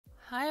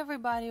Hi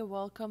everybody,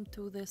 welcome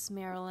to this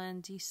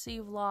Maryland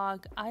DC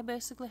vlog. I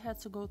basically had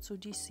to go to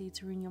DC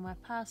to renew my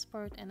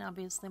passport, and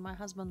obviously my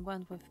husband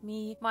went with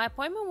me. My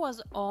appointment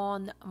was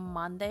on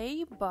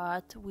Monday,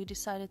 but we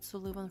decided to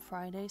leave on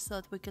Friday so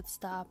that we could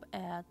stop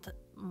at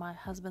my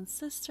husband's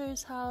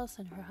sister's house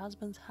and her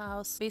husband's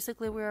house.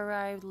 Basically, we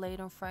arrived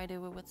late on Friday.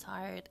 We were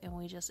tired and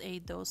we just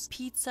ate those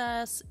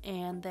pizzas,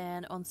 and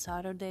then on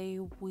Saturday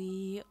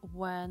we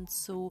went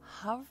to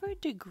Havre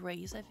de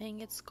Grace, I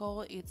think it's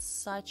called. It's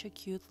such a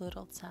cute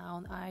little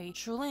town. I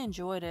truly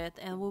enjoyed it,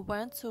 and we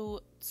went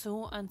to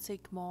two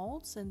antique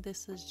malls, and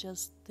this is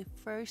just the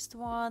first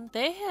one.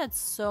 They had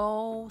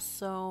so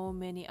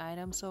many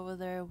items over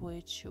there,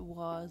 which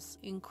was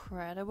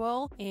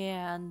incredible,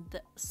 and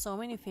so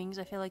many things.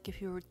 I feel like if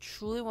you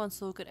truly want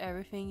to look at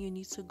everything, you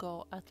need to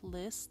go at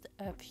least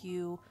a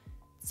few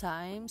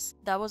times.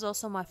 That was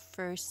also my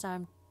first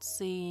time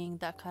seeing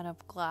that kind of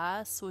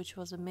glass, which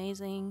was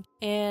amazing.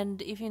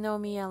 And if you know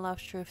me, I love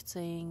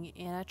thrifting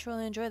and I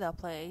truly enjoy that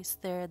place.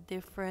 There are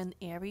different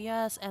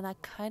areas and I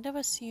kind of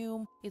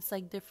assume it's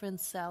like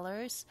different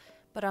sellers,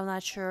 but I'm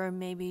not sure.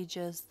 Maybe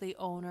just the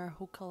owner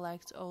who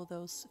collects all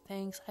those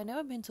things. I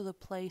never been to the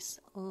place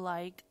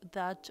like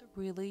that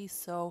really,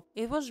 so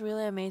it was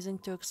really amazing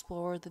to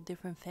explore the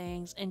different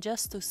things and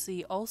just to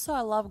see. Also,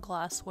 I love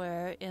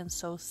glassware, and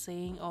so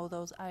seeing all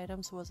those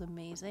items was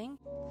amazing.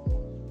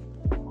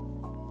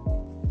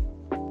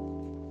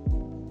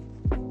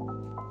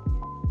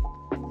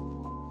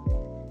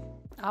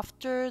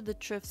 After the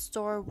thrift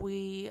store,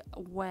 we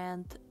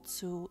went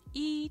to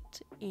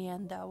eat,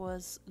 and that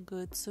was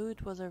good too.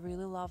 It was a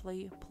really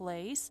lovely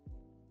place,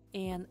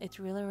 and it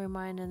really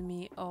reminded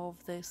me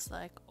of this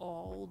like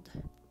old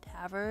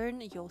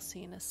tavern you'll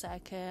see in a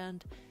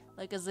second,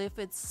 like as if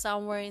it's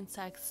somewhere in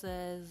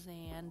Texas,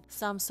 and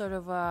some sort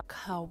of a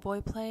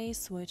cowboy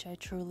place, which I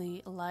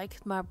truly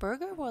liked. My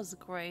burger was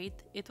great.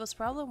 It was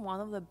probably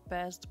one of the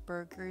best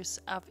burgers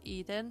I've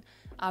eaten.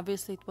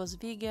 Obviously it was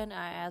vegan.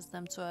 I asked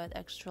them to add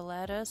extra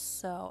lettuce,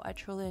 so I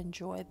truly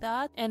enjoyed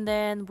that. And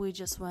then we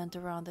just went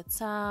around the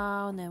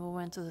town, and we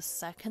went to the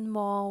second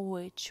mall,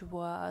 which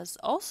was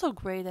also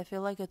great. I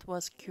feel like it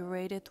was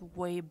curated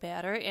way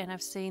better, and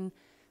I've seen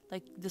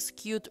like these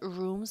cute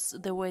rooms.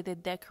 The way they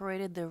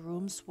decorated the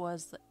rooms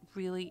was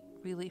really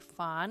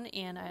fun,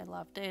 and I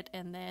loved it.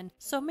 And then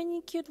so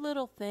many cute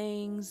little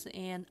things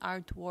and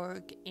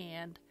artwork,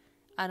 and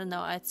I don't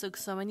know, I took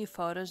so many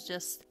photos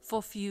just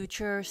for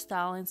future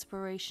style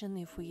inspiration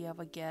if we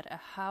ever get a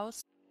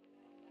house.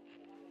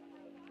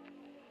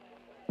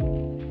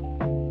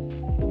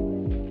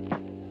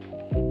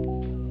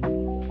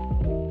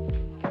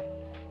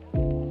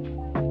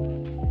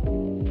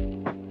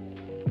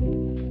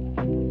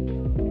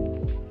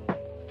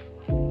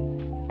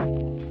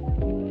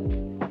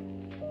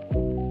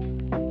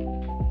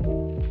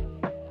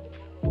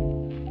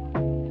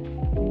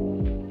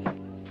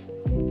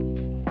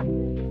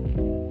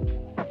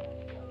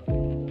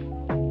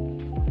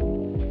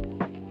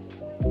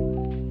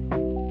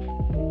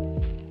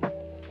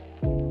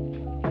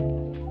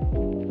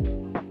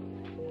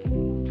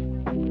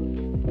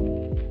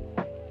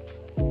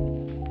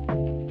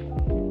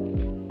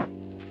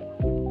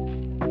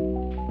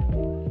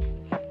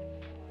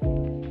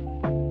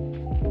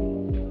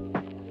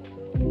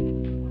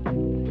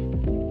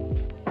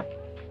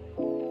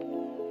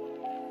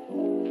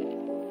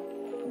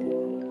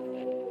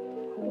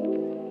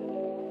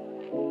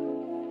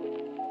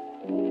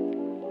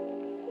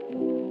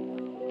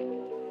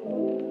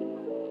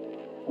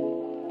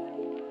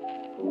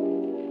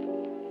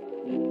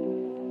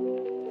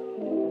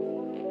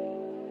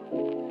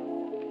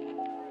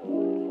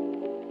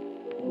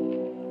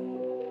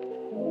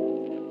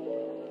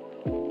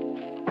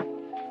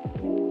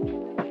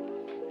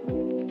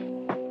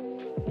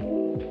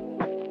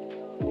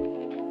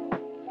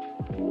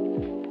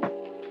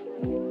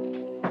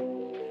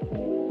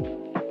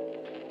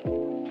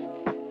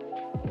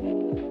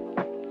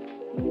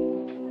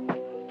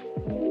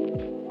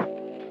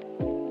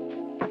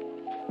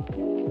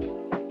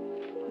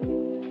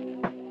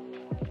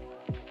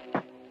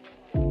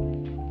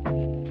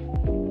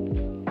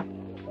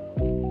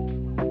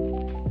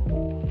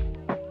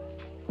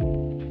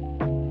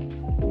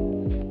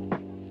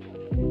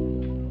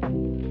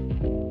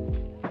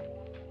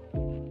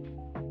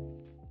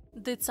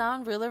 The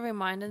town really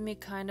reminded me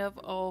kind of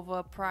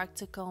a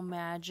Practical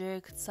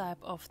Magic type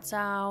of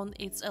town.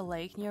 It's a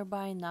lake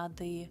nearby, not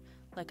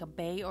like a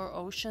bay or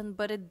ocean,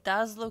 but it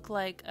does look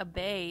like a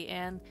bay,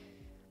 and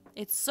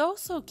it's so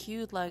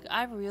cute. Like,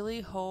 I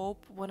really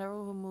hope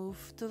whenever we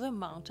move to the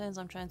mountains,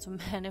 I'm trying to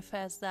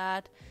manifest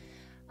that.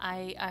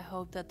 I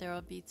hope that there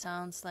will be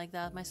towns like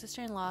that. My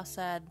sister-in-law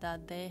said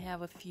that they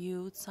have a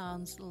few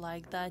towns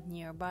like that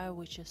nearby,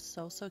 which is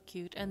so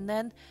cute. And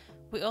then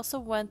we also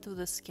went to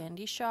this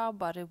candy shop,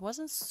 but it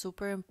wasn't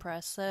super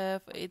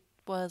impressive. It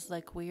was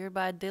like weird,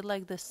 but I did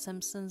like the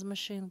Simpsons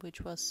machine, which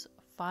was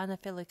fun. I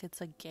feel like it's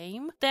a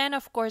game. Then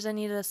of course I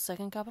needed a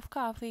second cup of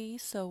coffee,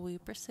 so we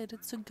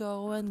proceeded to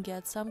go and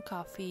get some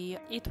coffee.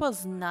 It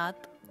was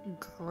not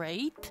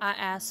great. I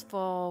asked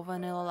for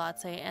vanilla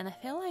latte and I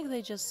feel like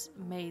they just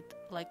made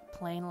like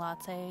plain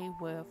latte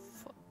with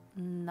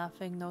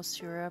nothing, no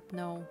syrup,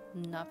 no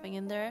nothing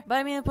in there. But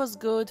I mean, it was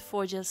good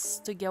for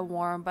just to get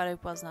warm, but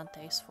it was not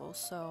tasteful.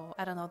 So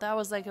I don't know, that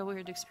was like a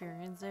weird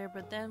experience there.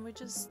 But then we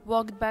just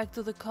walked back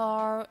to the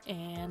car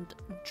and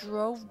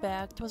drove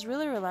back. It was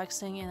really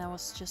relaxing and I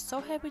was just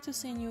so happy to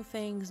see new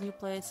things, new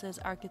places,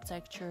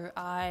 architecture.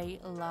 I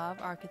love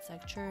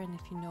architecture, and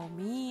if you know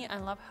me, I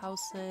love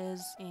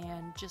houses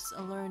and just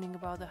learning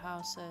about the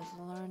houses,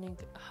 learning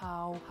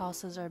how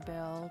houses are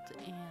built,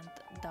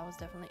 and that was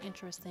definitely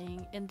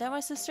interesting. And then my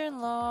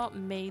sister-in-law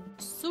made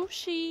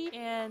sushi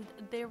and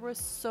they were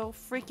so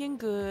freaking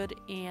good,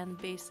 and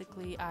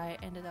basically I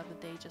ended up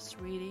the day just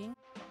reading.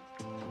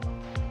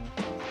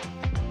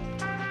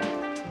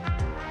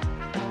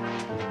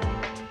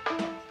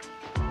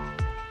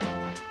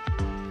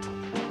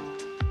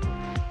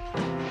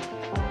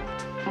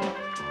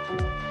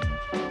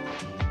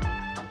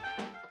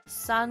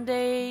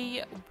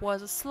 Sunday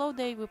was a slow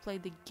day. We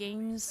played the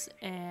games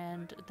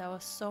and that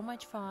was so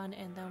much fun,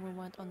 and then we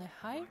went on a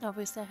hike.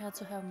 Obviously I had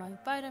to have my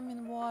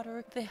vitamin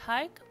water. The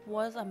hike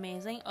was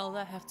amazing, although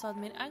I have to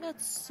admit I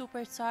got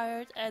super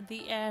tired at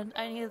the end.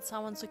 I needed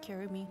someone to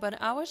carry me, but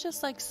I was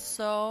just like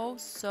so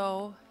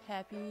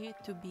happy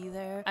to be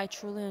there. I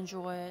truly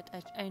enjoy it.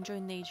 I enjoy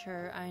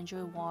nature, I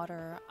enjoy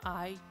water.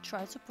 I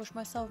try to push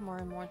myself more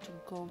and more to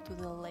go to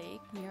the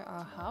lake near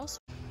our house.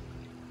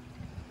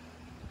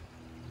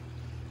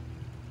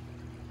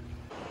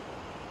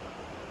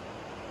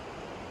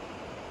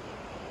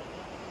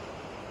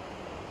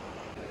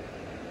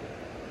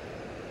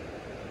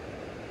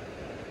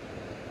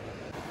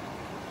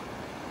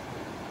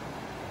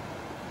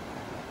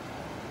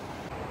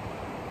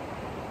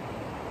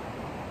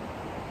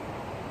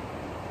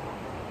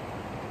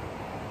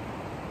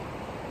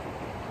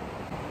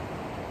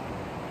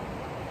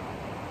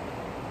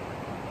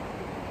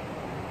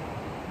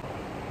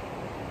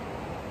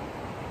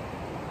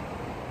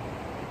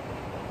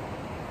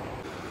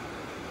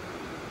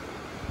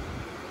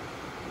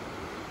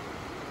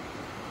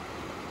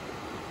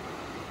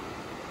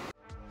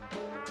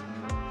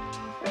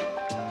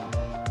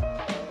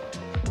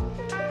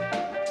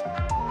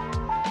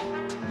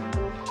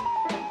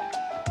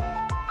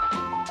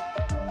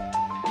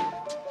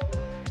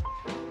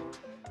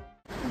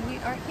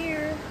 Are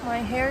here. My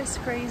hair is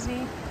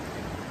crazy.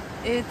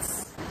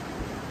 It's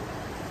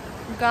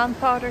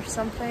gunpowder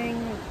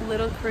something,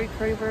 Little Creek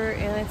River,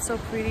 and it's so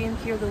pretty in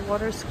here. The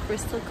water is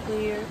crystal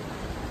clear.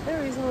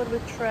 There is a little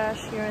bit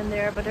trash here and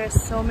there, but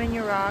there's so many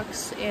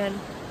rocks, and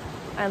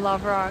I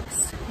love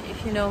rocks.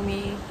 If you know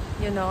me,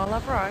 you know I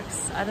love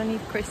rocks. I don't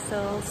need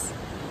crystals.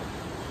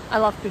 I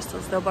love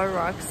crystals though, but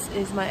rocks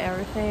is my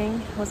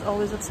everything. I was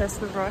always obsessed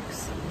with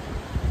rocks.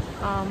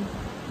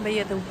 But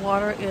yeah, the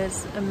water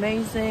is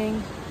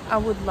amazing. I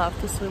would love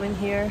to swim in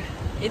here.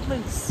 It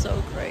looks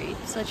so great,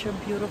 such a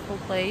beautiful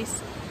place.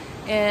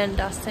 And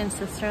Dustin's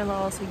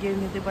sister-in-law also gave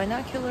me the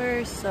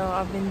binoculars, so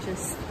I've been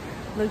just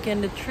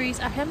looking at the trees.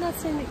 I have not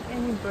seen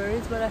any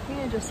birds, but I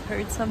think I just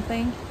heard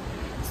something.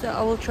 So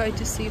I will try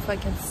to see if I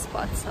can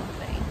spot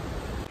something.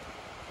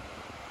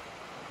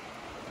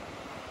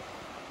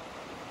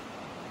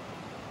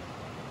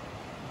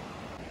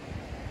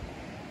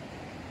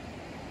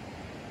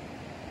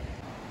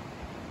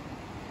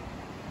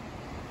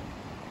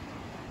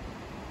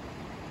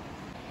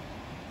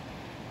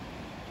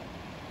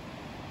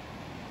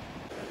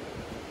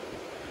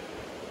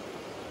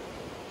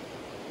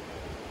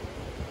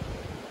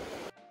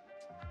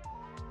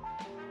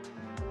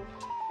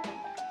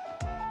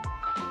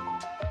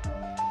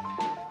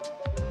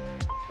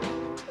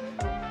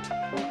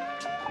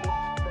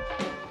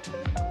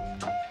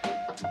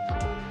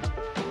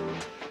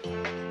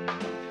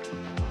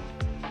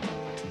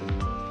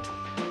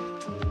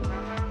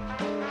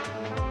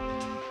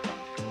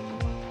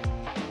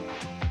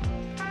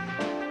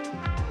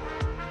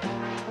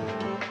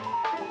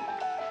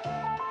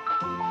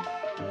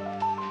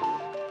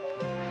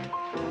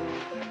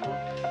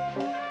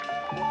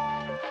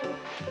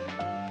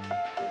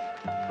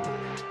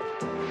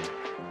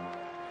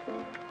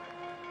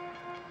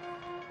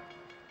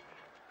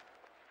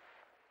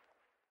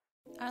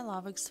 I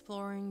love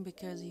exploring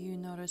because you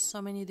notice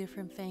so many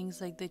different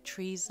things, like the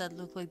trees that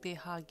look like they're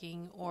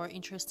hugging, or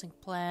interesting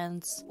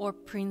plants, or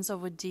prints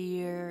of a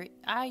deer.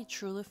 I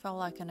truly felt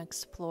like an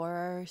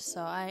explorer,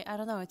 so I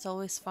don't know, it's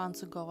always fun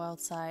to go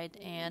outside.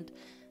 And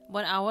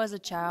when I was a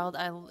child,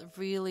 I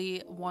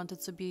really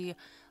wanted to be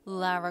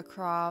Lara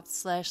Croft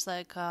slash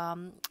like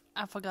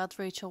I forgot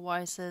Rachel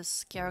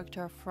Weisz's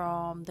character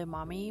from The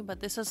Mummy, but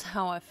this is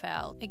how I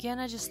felt. Again,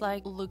 I just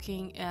like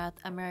looking at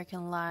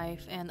American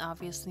life, and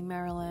obviously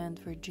Maryland,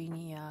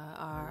 Virginia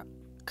are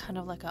kind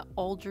of like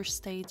older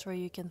states where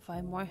you can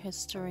find more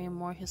history and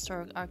more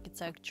historic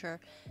architecture,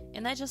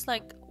 and I just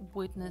like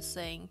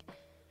witnessing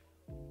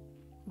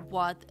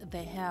what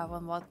they have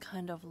and what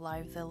kind of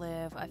life they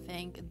live. I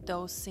think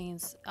those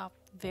scenes are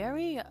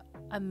very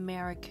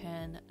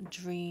American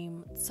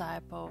dream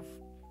type of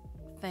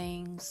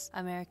things,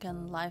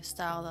 American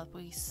lifestyle that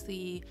we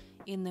see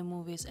in the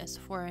movies as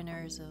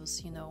foreigners.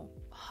 Those,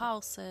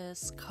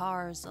 houses,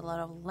 cars, a lot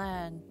of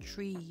land,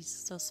 trees,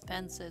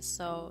 suspenses.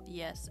 So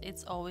yes,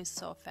 it's always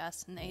so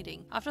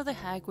fascinating. After the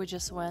hike, we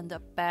just went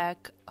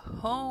back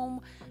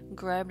home,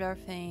 grabbed our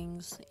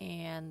things,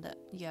 and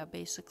yeah,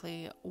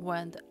 basically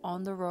went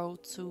on the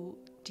road to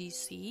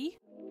DC.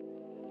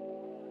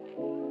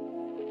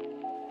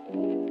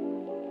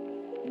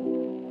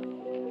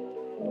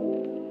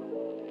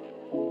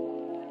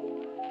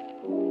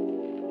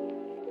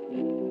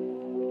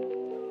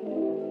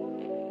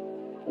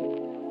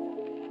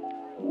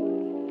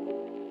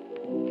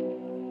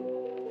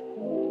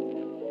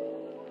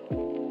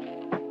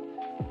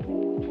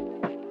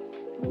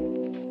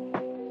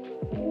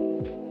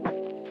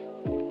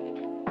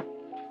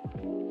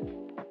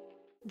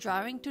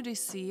 Driving to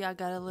DC, I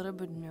got a little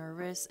bit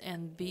nervous,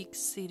 and big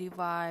city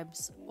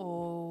vibes,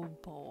 oh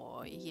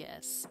boy,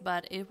 yes.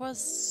 But it was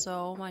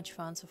so much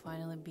fun to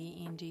finally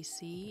be in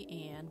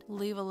DC and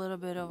live a little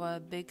bit of a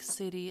big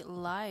city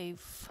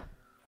life.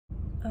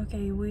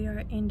 Okay, we are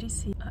in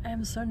DC. I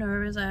am so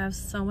nervous. I have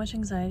so much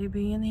anxiety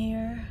being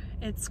here.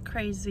 It's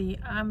crazy.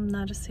 I'm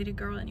not a city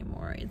girl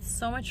anymore. It's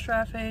so much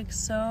traffic,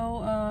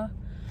 so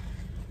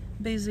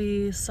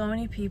busy, so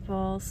many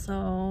people,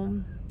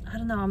 so I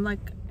don't know, I'm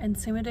like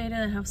intimidated.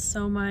 I have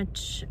so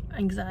much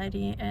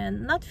anxiety,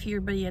 and not fear,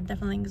 but yeah,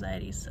 definitely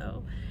anxiety.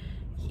 So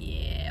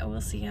yeah,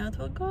 we'll see how it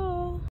will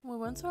go. We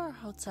went to our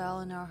hotel,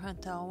 and our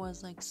hotel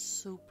was like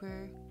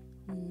super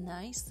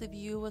nice. The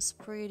view was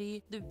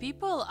pretty. The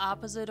people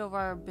opposite of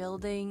our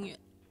building,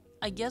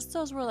 I guess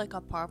those were like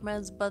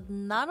apartments, but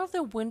none of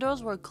the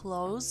windows were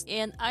closed,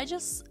 and I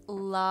just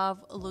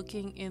love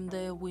looking in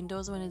the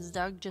windows when it's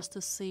dark just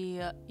to see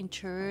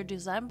interior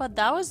design. But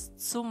that was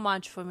too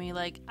much for me.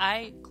 Like,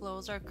 I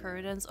closed our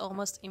curtains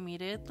almost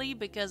immediately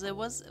because it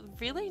was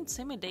really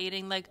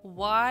intimidating. Like,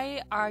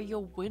 why are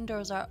your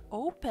windows are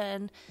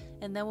open?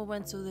 And then we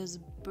went to this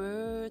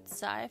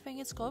Bird's Eye, I think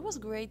it's called. It was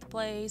a great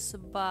place,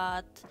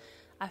 but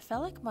I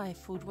felt like my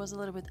food was a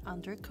little bit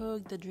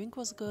undercooked. The drink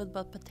was good,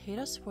 but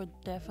potatoes were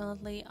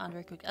definitely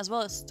undercooked, as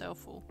well as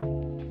tofu.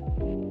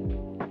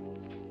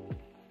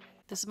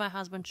 This is my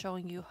husband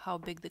showing you how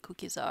big the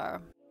cookies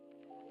are.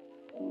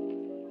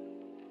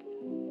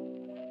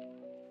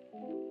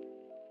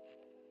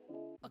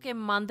 Okay,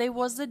 Monday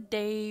was the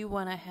day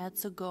when I had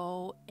to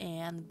go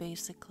and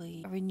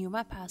basically renew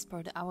my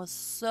passport. I was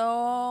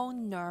so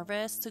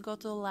nervous to go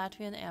to the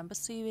Latvian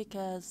embassy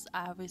because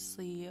I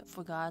obviously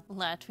forgot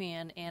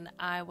Latvian and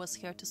I was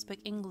here to speak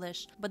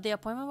English. But the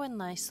appointment went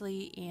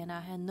nicely and I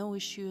had no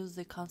issues.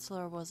 The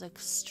counselor was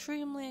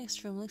extremely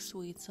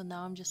sweet. So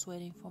now I'm just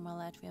waiting for my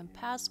Latvian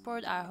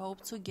passport. I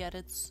hope to get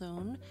it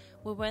soon.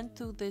 We went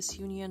to this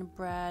Union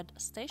Bread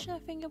station, I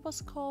think it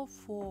was called,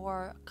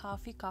 for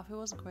coffee. Coffee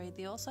was great.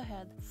 They also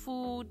had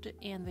food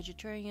and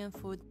vegetarian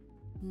food.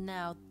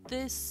 Now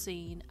this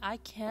scene, I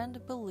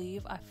can't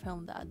believe I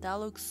filmed that. That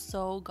looks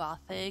so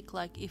gothic.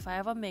 Like, if I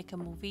ever make a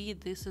movie,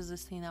 this is the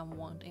scene I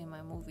want in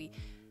my movie.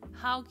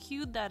 How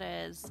cute that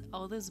is.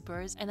 All these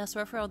birds, and I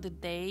swear throughout the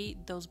day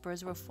those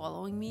birds were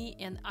following me.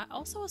 And I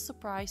also was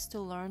surprised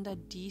to learn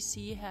that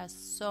DC has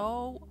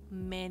so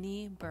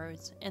many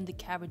birds and the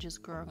cabbages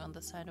growing on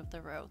the side of the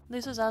road.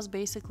 This is us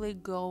basically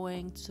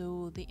going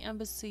to the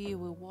embassy.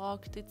 We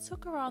walked. It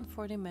took around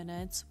 40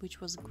 minutes, which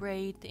was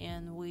great,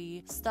 and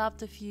we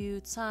stopped a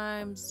few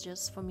times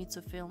just for me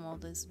to film all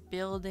these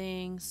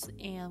buildings.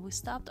 And we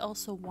stopped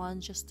also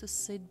once just to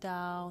sit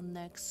down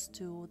next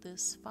to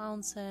this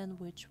fountain,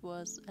 which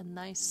was a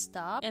nice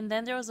stop. And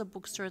then there was a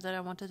bookstore that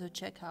I wanted to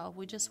check out.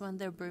 We just went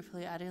there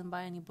briefly. I didn't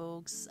buy any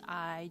books.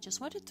 I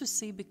just wanted to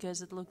see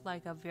because it looked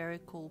like a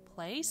very cool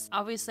place.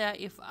 Obviously,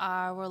 if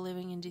I were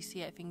living in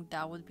DC, I think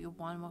that would be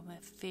one of my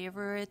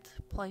favorite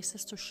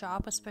places to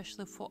shop,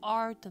 especially for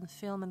art and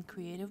film and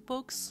creative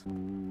books.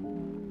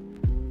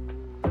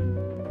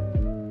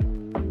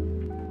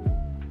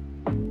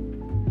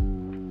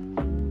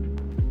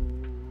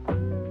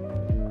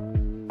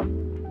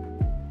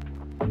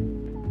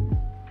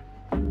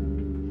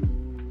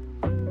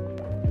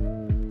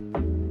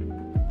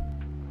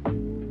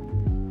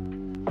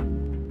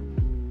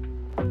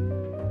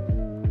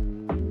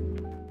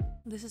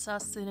 This is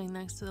us sitting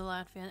next to the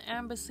Latvian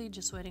embassy,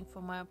 just waiting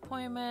for my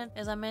appointment.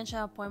 As I mentioned,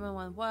 our appointment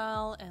went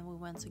well and we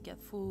went to get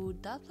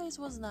food. That place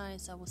was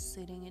nice. I was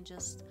sitting and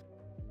just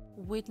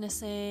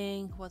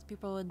witnessing what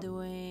people were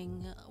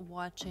doing,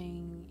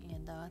 watching,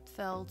 and that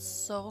felt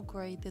so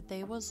great. The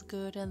day was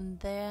good. And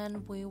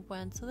then we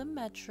went to the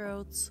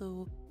metro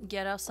to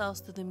get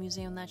ourselves to the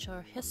Museum of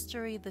Natural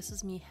History. This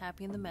is me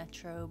happy in the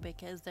metro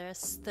because there's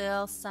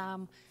still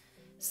some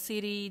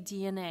city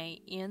DNA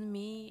in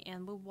me,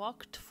 and we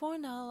walked for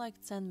another like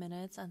 10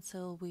 minutes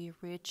until we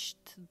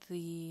reached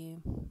the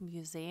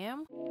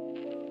museum.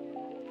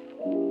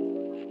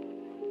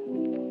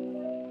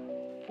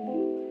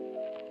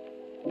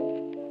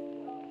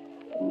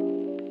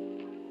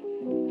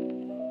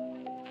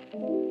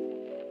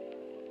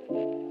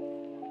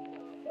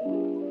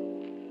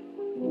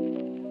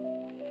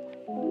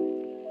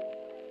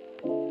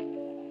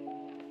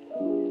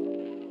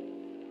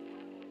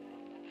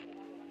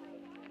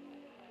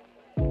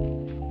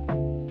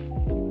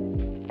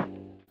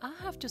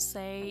 to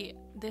say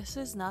this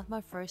is not my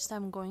first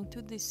time going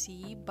to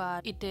DC,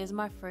 but it is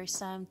my first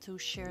time to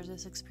share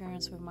this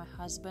experience with my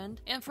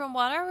husband. And from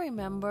what I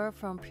remember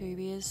from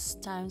previous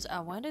times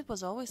I went, it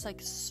was always like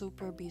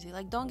super busy.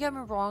 Like, don't get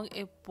me wrong,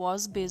 it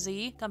was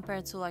busy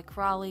compared to like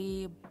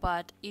Raleigh,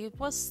 but it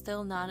was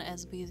still not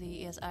as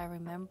busy as I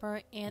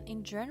remember. And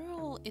in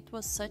general, it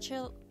was such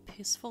a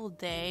peaceful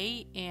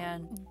day,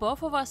 and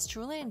both of us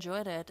truly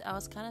enjoyed it. I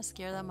was kind of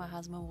scared that my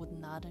husband would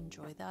not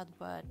enjoy that,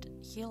 but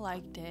he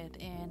liked it,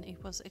 and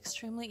it was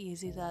extremely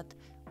easy that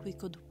we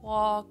could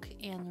walk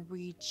and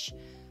reach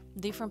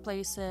different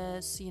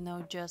places, you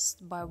know,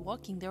 just by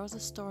walking. There was a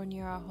store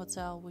near our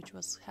hotel which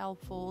was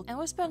helpful, and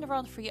we spent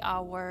around 3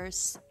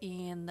 hours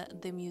in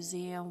the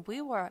museum.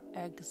 We were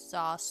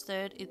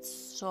exhausted.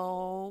 It's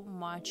so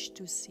much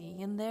to see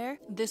in there.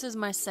 This is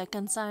my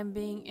second time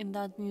being in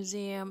that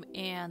museum,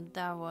 and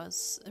that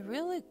was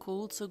really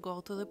cool to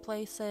go to the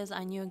places.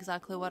 I knew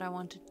exactly what I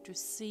wanted to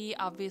see.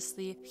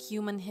 Obviously,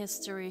 human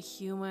history,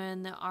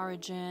 human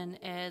origin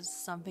is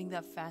something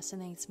that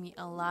fascinates me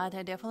a lot.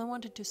 I definitely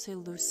wanted to see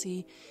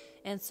Lucy.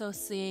 And so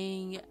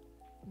seeing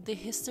the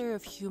history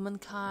of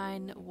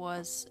humankind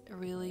was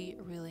really,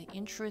 really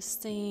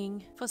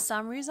interesting. For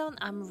some reason,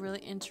 I'm really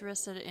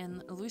interested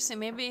in Lucy.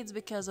 Maybe it's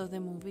because of the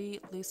movie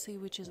Lucy,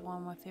 which is one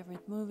of my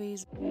favorite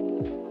movies.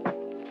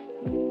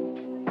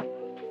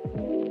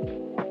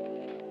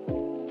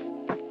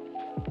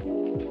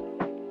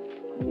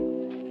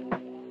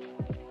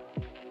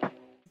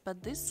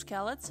 But this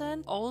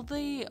skeleton, all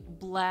the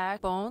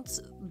black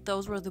bones,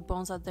 those were the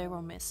bones that they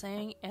were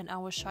missing, and I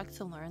was shocked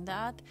to learn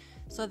that.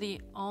 So they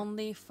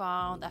only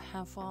found a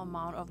handful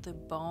amount of the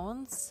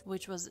bones,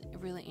 which was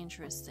really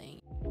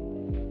interesting.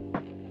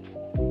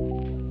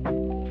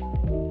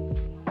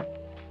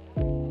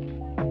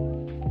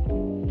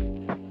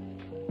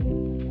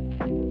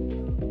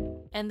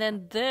 And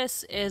then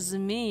this is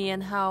me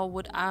and how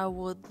I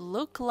would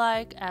look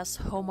like as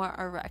Homo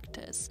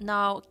erectus.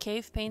 Now,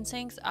 cave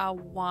paintings are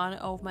one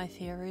of my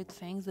favorite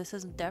things. This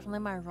is definitely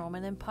my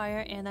Roman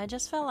Empire, and I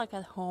just felt like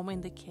at home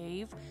in the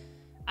cave.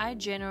 I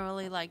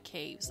generally like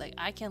caves. Like,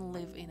 I can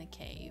live in a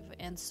cave,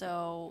 and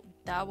so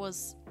that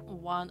was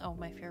one of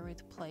my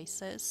favorite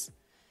places.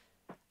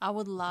 I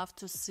would love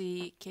to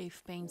see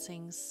cave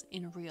paintings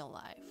in real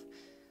life.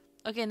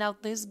 Okay, now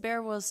this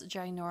bear was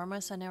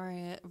ginormous. I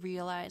never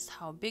realized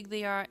how big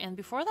they are. And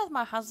before that,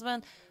 my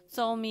husband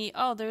told me,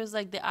 oh, there's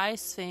like the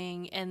ice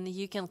thing and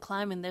you can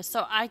climb in there.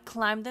 So I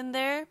climbed in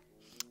there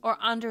or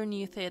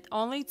underneath it,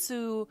 only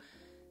to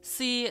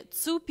see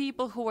two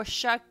people who were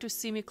shocked to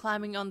see me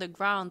climbing on the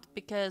ground,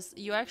 because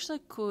you actually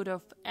could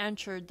have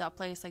entered that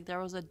place. Like, there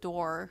was a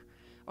door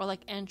or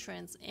like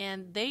entrance,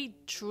 and they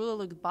truly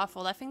looked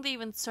baffled. I think they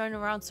even turned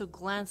around to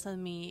glance at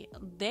me.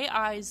 Their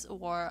eyes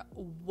were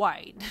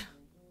wide.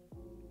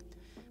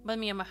 But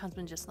me and my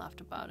husband just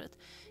laughed about it.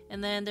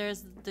 And then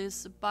there's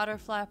this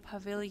butterfly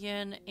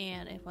pavilion,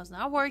 and it was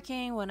not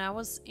working when I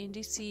was in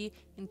DC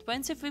in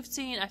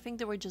 2015. I think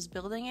they were just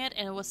building it,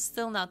 and it was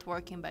still not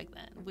working back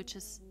then, which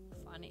is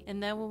funny.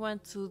 And then we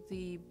went to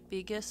the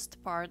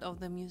biggest part of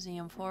the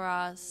museum for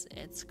us.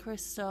 It's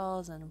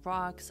crystals and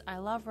rocks. I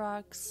love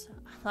rocks.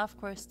 I love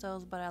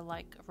crystals, but I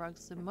like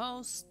rocks the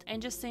most.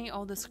 And just seeing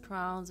all these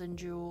crowns and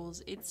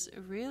jewels, it's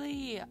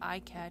really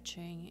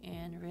eye-catching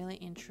and really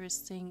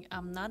interesting.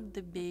 I'm not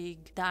the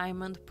big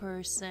diamond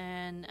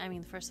person. I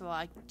mean, first of all,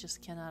 I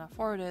just cannot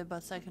afford it,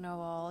 but second of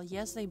all,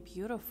 yes, they're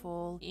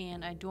beautiful,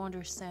 and I do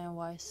understand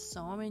why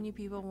so many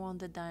people want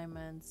the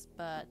diamonds,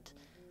 but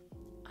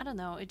I don't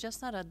know, it's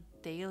just not a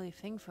daily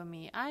thing for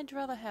me. I'd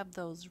rather have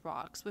those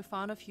rocks. We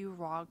found a few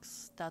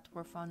rocks that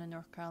were found in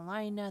North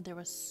Carolina. There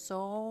were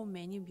so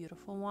many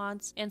beautiful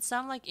ones, and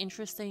some like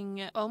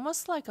interesting,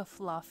 almost like a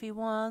fluffy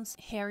ones,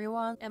 hairy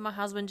ones. And my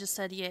husband just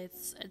said, yeah,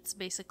 it's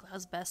basically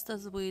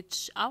asbestos,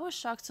 which I was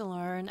shocked to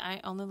learn. I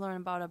only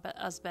learned about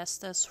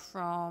asbestos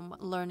from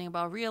learning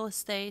about real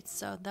estate,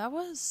 so that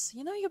was,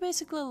 you know, you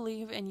basically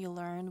live and you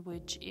learn,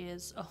 which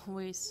is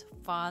always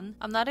fun.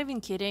 I'm not even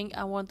kidding.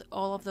 I want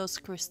all of those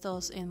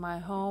crystals in my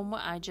home.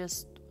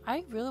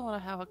 I really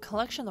want to have a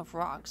collection of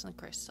rocks and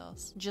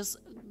crystals. Just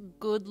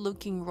good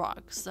looking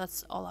rocks.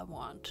 That's all I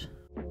want.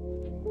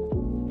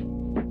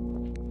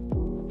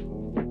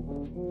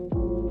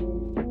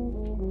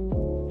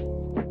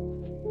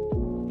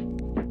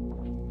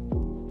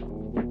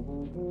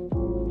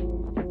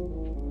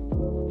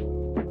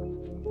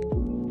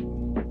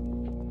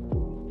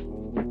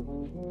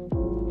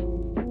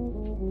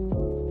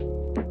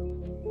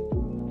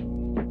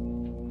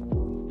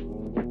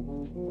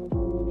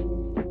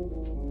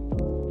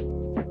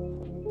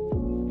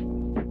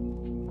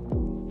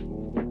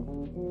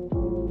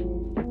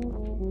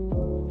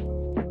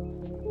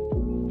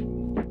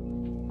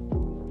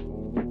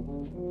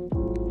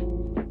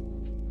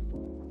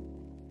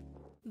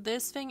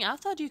 This thing, I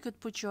thought you could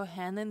put your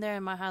hand in there,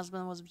 and my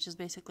husband was just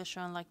basically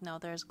showing like, no,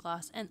 there's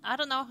glass. And I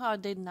don't know how I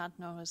did not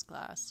know it was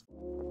glass.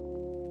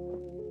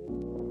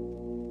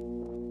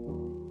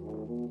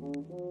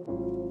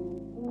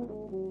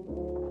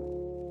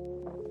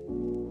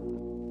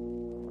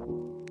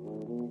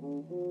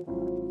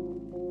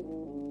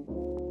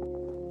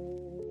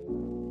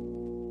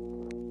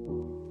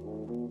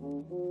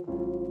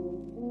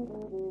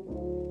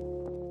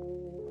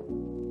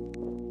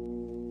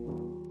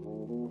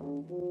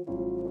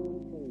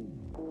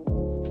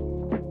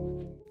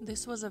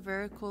 This was a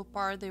very cool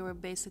part. They were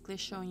basically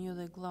showing you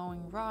the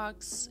glowing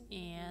rocks,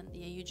 and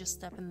yeah, you just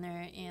step in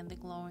there and the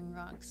glowing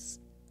rocks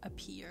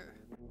appear.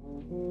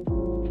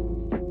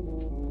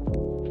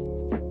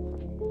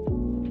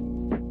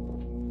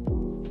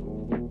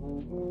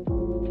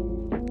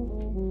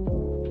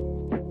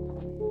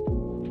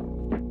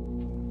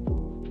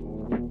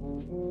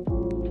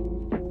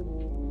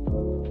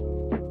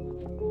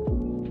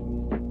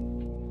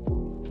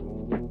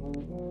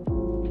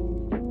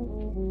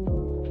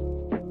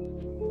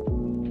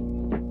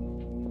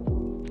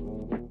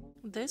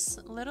 This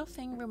little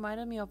thing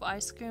reminded me of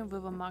ice cream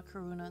with a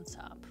macaroon on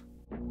top.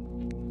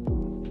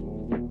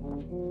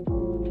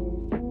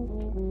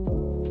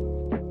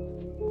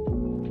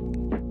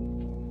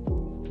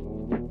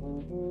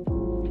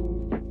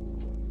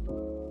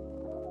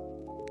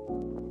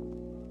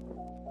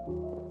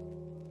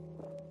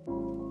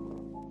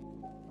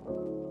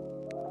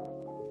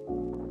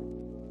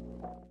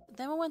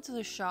 Then we went to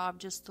the shop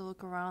just to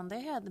look around.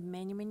 They had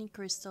many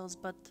crystals,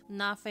 but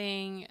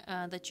nothing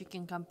that you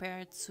can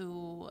compare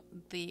to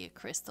the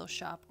crystal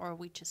shop or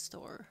witch's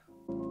store.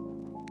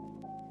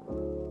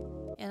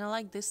 And I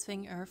like this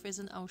thing, Earth is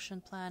an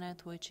ocean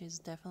planet, which is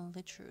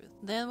definitely true.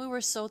 Then we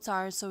were so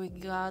tired, so we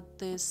got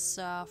this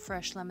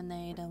fresh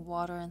lemonade and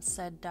water and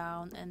sat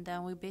down, and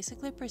then we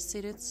basically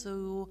proceeded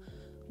to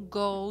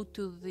go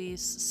to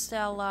this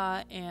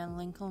Stella and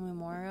Lincoln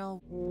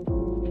Memorial.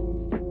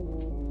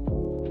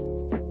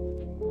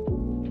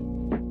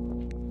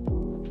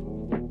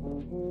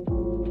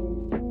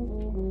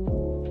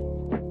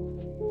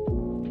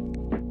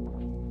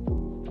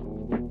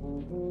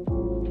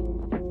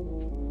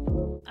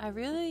 I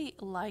really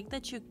like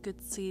that you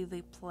could see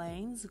the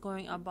planes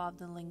going above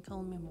the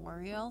Lincoln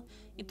Memorial.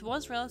 It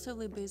was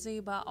relatively busy,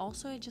 but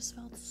also it just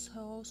felt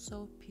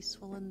so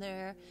peaceful in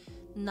there.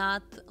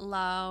 Not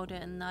loud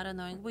and not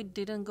annoying. We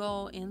didn't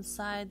go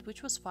inside,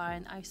 which was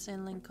fine. I've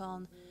seen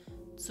Lincoln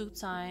 2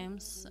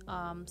 times,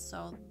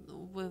 so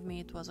with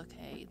me it was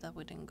okay that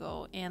we didn't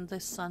go. And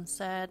the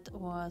sunset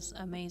was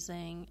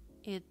amazing.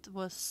 It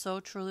was so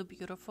truly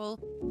beautiful.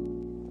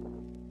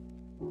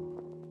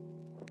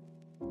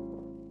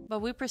 But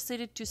we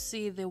proceeded to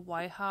see the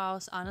White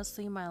House.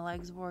 Honestly, my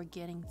legs were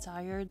getting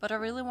tired, but I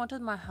really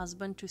wanted my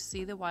husband to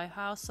see the White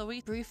House, so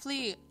we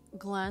briefly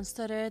glanced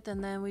at it,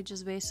 and then we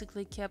just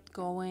basically kept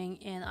going,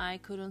 and I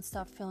couldn't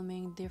stop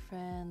filming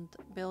different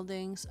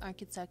buildings,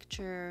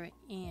 architecture,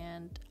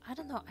 and I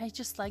don't know, I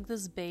just like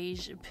these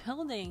beige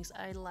buildings.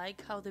 I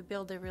like how they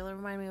build. They really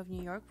remind me of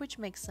New York, which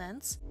makes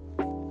sense.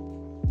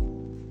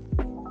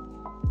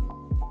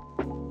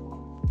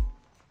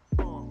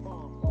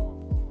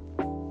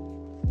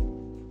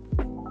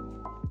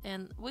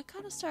 And we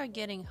kind of started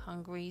getting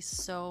hungry,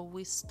 so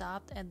we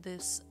stopped at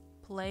this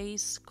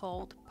place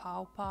called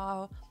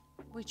𝗙𝗢𝗟𝗪,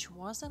 which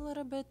was a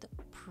little bit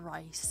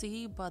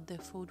pricey, but the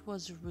food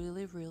was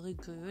really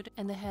good,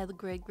 and they had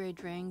great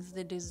drinks.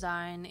 The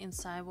design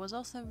inside was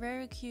also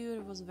very cute.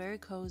 It was very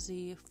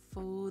cozy.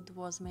 Food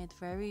was made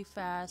very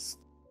fast.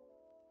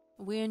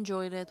 We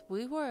enjoyed it.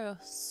 We were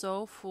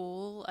so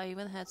full. I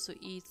even had to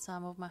eat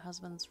some of my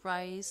husband's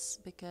rice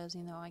because,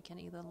 you know, I can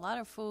eat a lot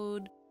of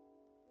food.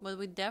 But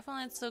we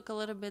definitely took a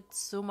little bit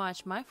too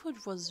much. My food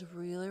was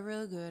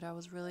really good. I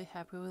was really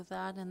happy with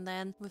that. And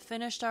then we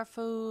finished our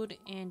food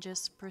and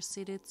just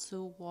proceeded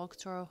to walk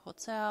to our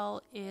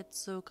hotel. It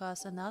took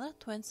us another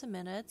 20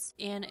 minutes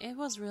and it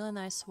was really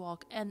nice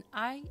walk. And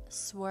I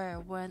swear,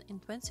 when in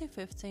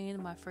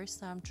 2015, my first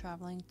time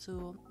traveling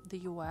to the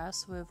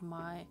US with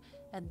my,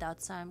 at that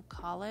time,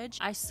 college,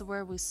 I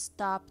swear we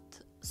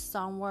stopped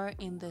somewhere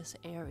in this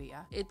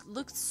area. It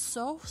looked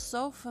so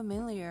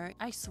familiar.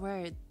 I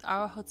swear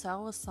our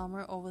hotel was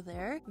somewhere over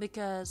there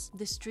because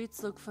the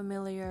streets look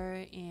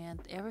familiar and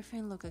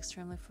everything looked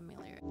extremely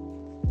familiar.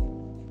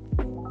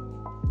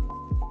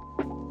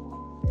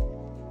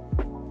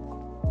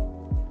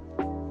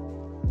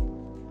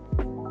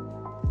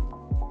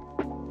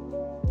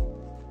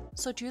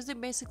 So Tuesday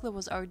basically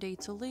was our day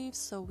to leave,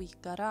 so we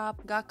got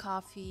up, got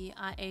coffee,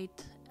 I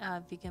ate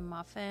a vegan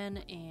muffin,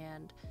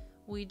 and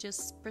we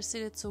just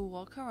proceeded to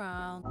walk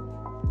around.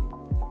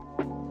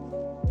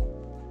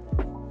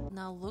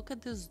 Now look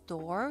at this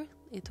door.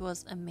 It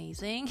was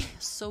amazing.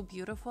 So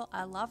beautiful.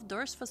 I love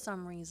doors for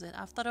some reason.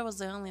 I thought I was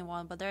the only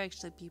one, but there are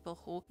actually people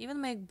who even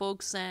make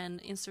books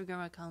and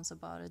Instagram accounts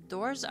about it.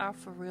 Doors are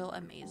for real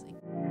amazing.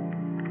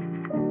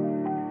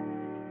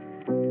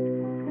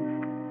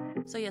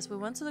 So yes, we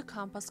went to the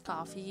Compass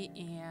Coffee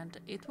and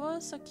it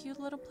was a cute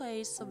little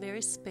place, so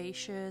very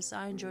spacious.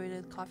 I enjoyed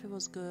it. Coffee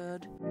was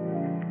good.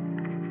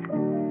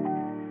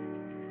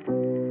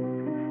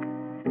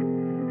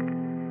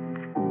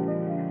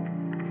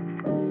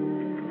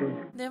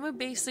 Then we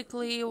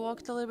basically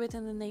walked a little bit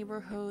in the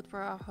neighborhood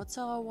where our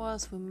hotel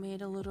was. We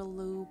made a little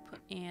loop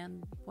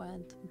and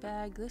went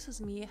back. This is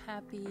me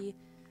happy.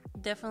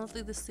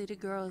 Definitely the city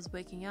girl is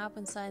waking up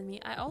inside me.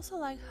 I also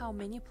like how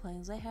many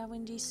plants they have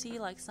in DC.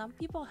 Like, some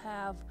people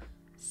have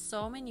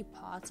so many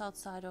pots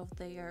outside of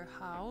their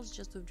house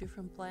just with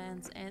different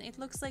plants, and it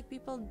looks like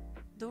people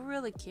do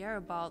really care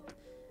about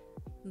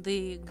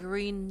the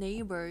green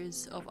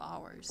neighbors of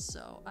ours.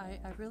 So I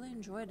really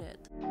enjoyed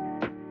it.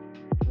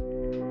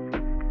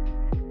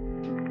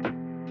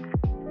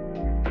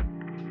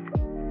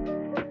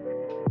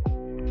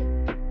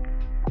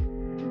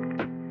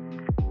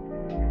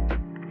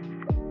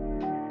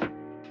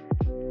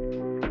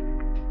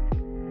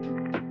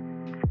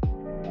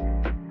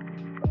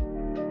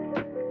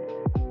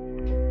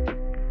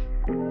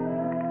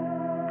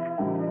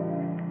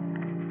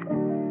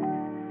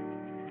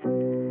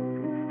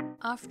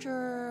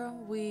 After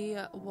we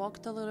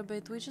walked a little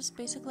bit, we just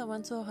basically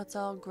went to a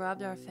hotel,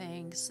 grabbed our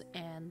things,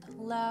 and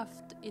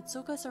left. It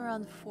took us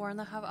around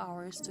 4.5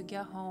 hours to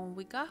get home.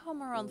 We got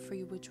home around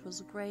 3, which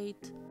was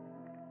great.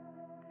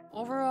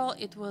 Overall,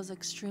 it was an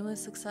extremely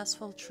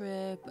successful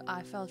trip.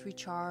 I felt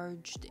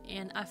recharged,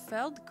 and I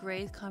felt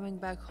great coming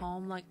back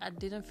home. Like, I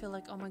didn't feel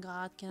like, oh my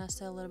god, can I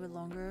stay a little bit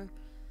longer?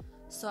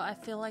 So I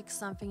feel like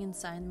something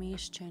inside me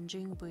is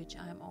changing, which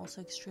I'm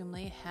also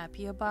extremely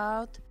happy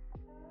about.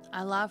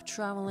 I love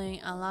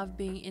traveling, I love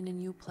being in the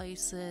new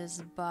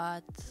places,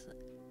 but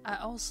I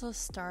also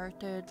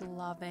started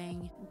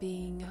loving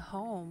being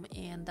home,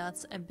 and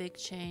that's a big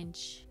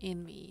change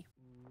in me.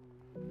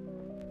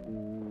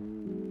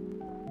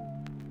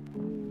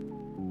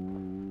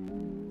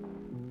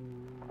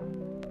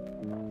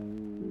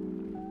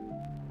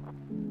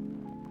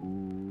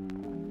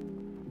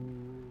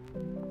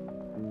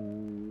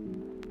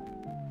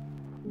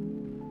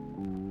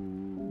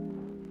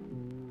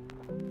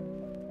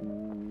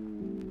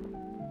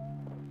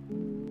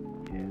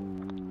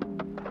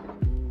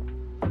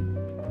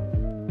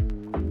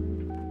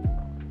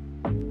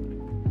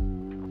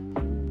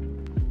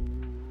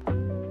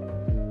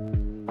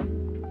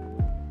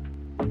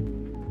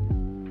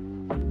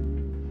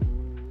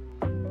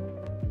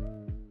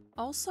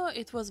 Also,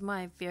 it was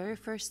my very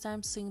first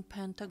time seeing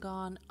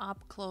Pentagon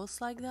up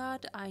close like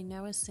that. I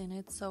never seen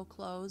it so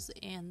close,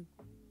 and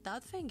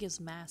that thing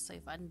is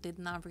massive. I did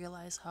not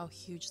realize how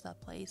huge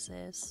that place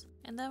is.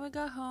 And then we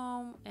got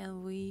home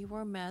and we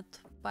were met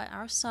by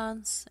our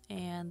sons,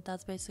 and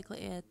that's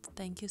basically it.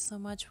 Thank you so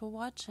much for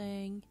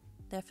watching.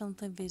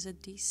 Definitely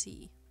visit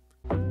DC.